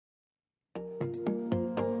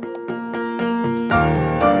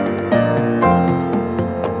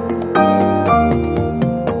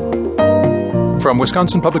From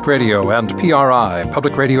Wisconsin Public Radio and PRI,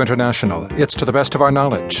 Public Radio International, it's To the Best of Our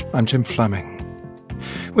Knowledge. I'm Jim Fleming.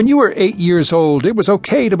 When you were 8 years old, it was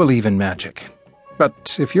okay to believe in magic.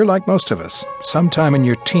 But if you're like most of us, sometime in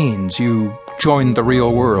your teens you joined the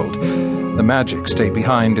real world. The magic stayed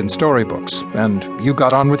behind in storybooks, and you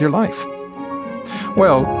got on with your life.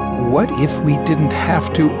 Well, what if we didn't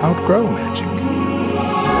have to outgrow magic?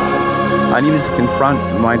 I needed to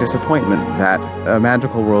confront my disappointment that a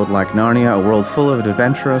magical world like Narnia, a world full of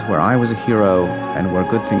adventurers where I was a hero and where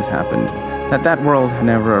good things happened, that world had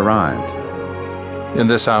never arrived. In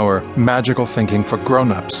this hour, Magical Thinking for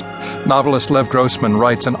Grown-Ups, novelist Lev Grossman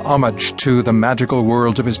writes an homage to the magical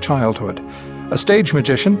worlds of his childhood. A stage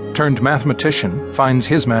magician turned mathematician finds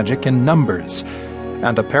his magic in numbers,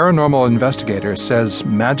 and a paranormal investigator says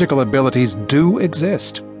magical abilities do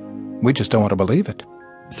exist. We just don't want to believe it.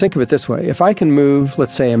 Think of it this way. If I can move,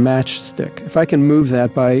 let's say, a matchstick, if I can move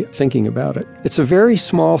that by thinking about it, it's a very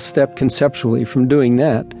small step conceptually from doing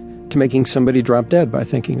that to making somebody drop dead by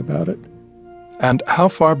thinking about it. And how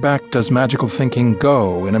far back does magical thinking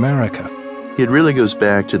go in America? It really goes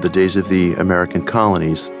back to the days of the American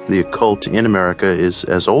colonies. The occult in America is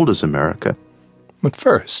as old as America. But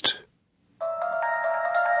first,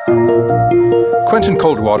 Quentin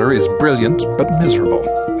Coldwater is brilliant but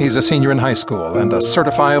miserable. He's a senior in high school and a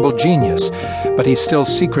certifiable genius, but he's still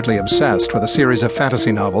secretly obsessed with a series of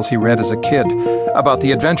fantasy novels he read as a kid about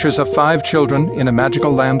the adventures of 5 children in a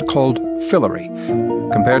magical land called Fillory.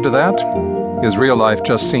 Compared to that, his real life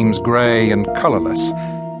just seems gray and colorless.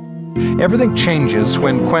 Everything changes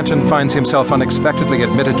when Quentin finds himself unexpectedly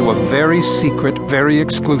admitted to a very secret, very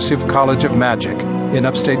exclusive college of magic in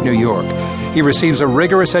upstate New York. He receives a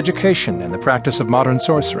rigorous education in the practice of modern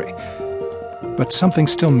sorcery. But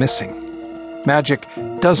something's still missing. Magic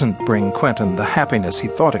doesn't bring Quentin the happiness he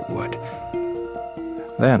thought it would.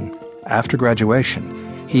 Then, after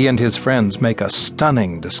graduation, he and his friends make a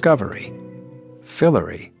stunning discovery.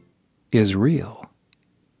 Fillory is real.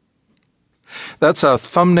 That's a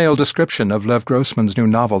thumbnail description of Lev Grossman's new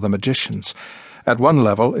novel, The Magicians. At one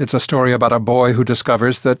level, it's a story about a boy who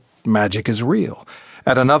discovers that magic is real.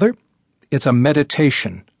 At another, it's a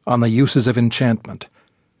meditation on the uses of enchantment.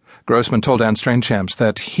 Grossman told Anne Strainchamps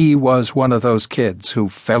that he was one of those kids who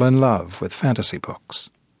fell in love with fantasy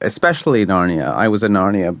books. Especially Narnia. I was a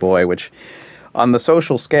Narnia boy, which on the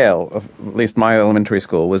social scale of at least my elementary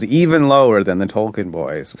school was even lower than the Tolkien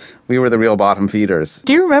boys. We were the real bottom feeders.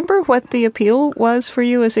 Do you remember what the appeal was for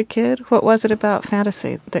you as a kid? What was it about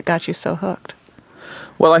fantasy that got you so hooked?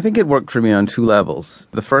 Well, I think it worked for me on 2 levels.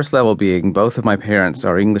 The first level being both of my parents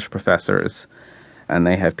are English professors, and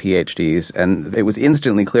they have PhDs, and it was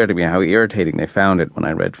instantly clear to me how irritating they found it when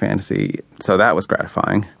I read fantasy, so that was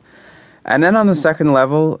gratifying. And then on the second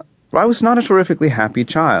level, I was not a terrifically happy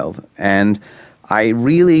child, and I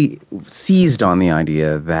really seized on the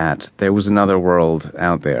idea that there was another world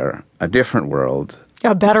out there, a different world.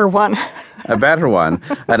 A better one. A better one,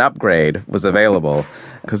 an upgrade was available,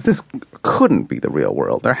 because this couldn't be the real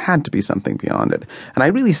world. There had to be something beyond it. And I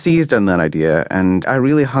really seized on that idea, and I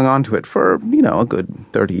really hung on to it for, a good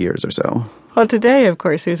 30 years or so. Well, today, of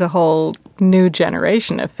course, there's a whole new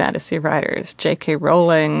generation of fantasy writers. J.K.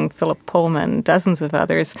 Rowling, Philip Pullman, dozens of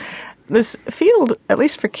others. This field, at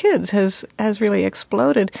least for kids, has really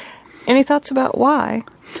exploded. Any thoughts about why?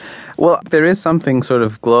 Well, there is something sort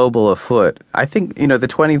of global afoot. I think, the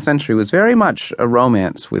 20th century was very much a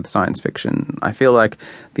romance with science fiction. I feel like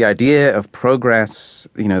the idea of progress,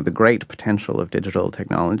 the great potential of digital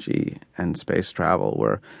technology and space travel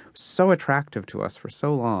were so attractive to us for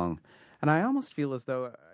so long. And I almost feel as though